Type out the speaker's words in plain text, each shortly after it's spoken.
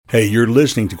Hey, you're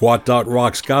listening to Gwot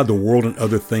Rocks, God, the World, and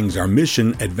Other Things. Our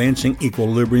mission, advancing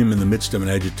equilibrium in the midst of an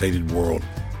agitated world.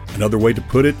 Another way to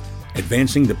put it,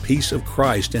 advancing the peace of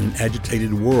Christ in an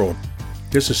agitated world.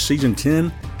 This is Season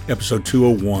 10, Episode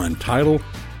 201, title,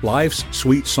 Life's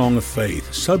Sweet Song of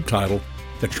Faith, subtitle,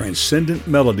 The Transcendent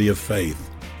Melody of Faith.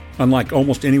 Unlike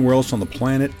almost anywhere else on the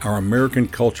planet, our American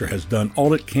culture has done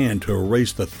all it can to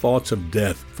erase the thoughts of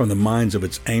death from the minds of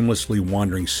its aimlessly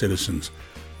wandering citizens,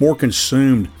 more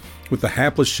consumed with the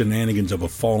hapless shenanigans of a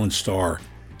fallen star,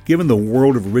 given the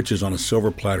world of riches on a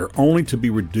silver platter, only to be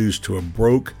reduced to a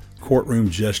broke courtroom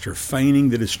jester feigning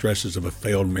the distresses of a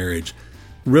failed marriage,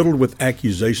 riddled with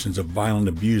accusations of violent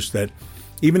abuse that,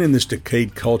 even in this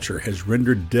decayed culture, has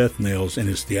rendered death nails in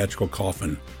his theatrical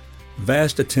coffin.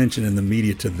 Vast attention in the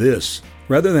media to this,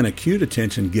 rather than acute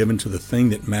attention given to the thing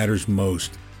that matters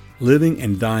most, living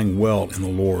and dying well in the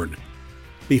Lord.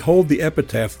 Behold the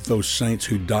epitaph of those saints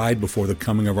who died before the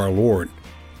coming of our Lord.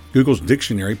 Google's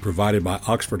dictionary, provided by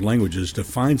Oxford Languages,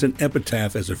 defines an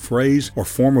epitaph as a phrase or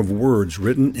form of words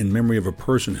written in memory of a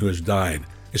person who has died,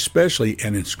 especially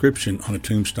an inscription on a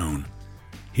tombstone.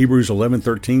 Hebrews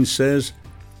 11:13 says,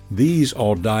 "These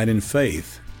all died in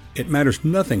faith." It matters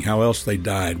nothing how else they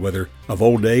died, whether of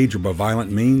old age or by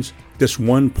violent means. This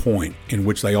one point, in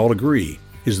which they all agree,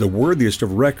 is the worthiest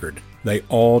of record. They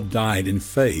all died in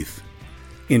faith.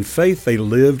 In faith they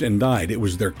lived and died. It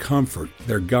was their comfort,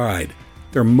 their guide,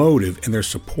 their motive, and their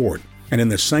support. And in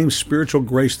the same spiritual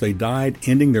grace they died,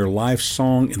 ending their life's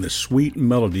song in the sweet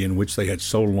melody in which they had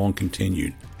so long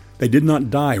continued. They did not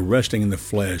die resting in the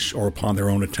flesh or upon their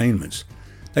own attainments.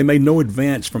 They made no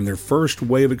advance from their first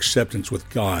way of acceptance with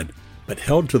God, but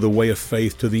held to the way of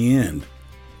faith to the end.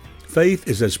 Faith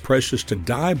is as precious to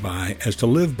die by as to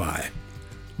live by.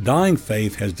 Dying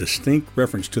faith has distinct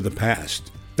reference to the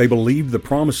past. They believed the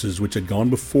promises which had gone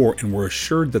before and were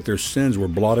assured that their sins were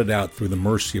blotted out through the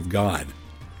mercy of God.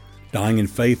 Dying in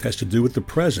faith has to do with the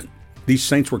present. These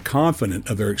saints were confident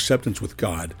of their acceptance with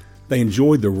God. They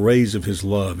enjoyed the rays of His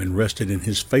love and rested in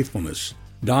His faithfulness.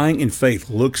 Dying in faith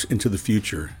looks into the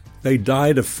future. They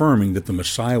died affirming that the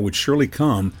Messiah would surely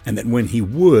come and that when He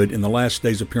would in the last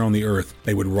days appear on the earth,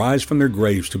 they would rise from their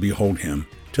graves to behold Him.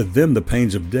 To them the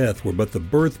pains of death were but the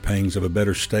birth pangs of a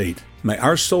better state. May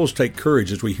our souls take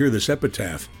courage as we hear this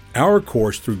epitaph. Our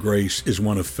course through grace is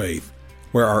one of faith,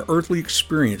 where our earthly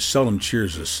experience seldom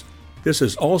cheers us. This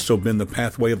has also been the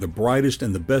pathway of the brightest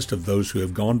and the best of those who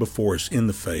have gone before us in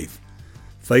the faith.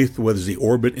 Faith was the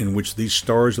orbit in which these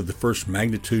stars of the first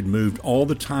magnitude moved all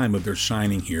the time of their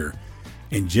shining here,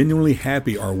 and genuinely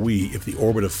happy are we if the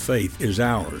orbit of faith is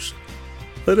ours.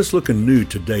 Let us look anew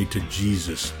today to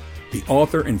Jesus, the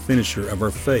author and finisher of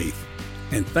our faith,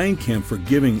 and thank Him for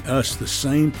giving us the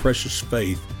same precious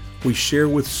faith we share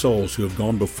with souls who have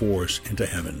gone before us into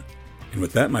heaven. And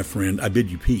with that, my friend, I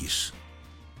bid you peace.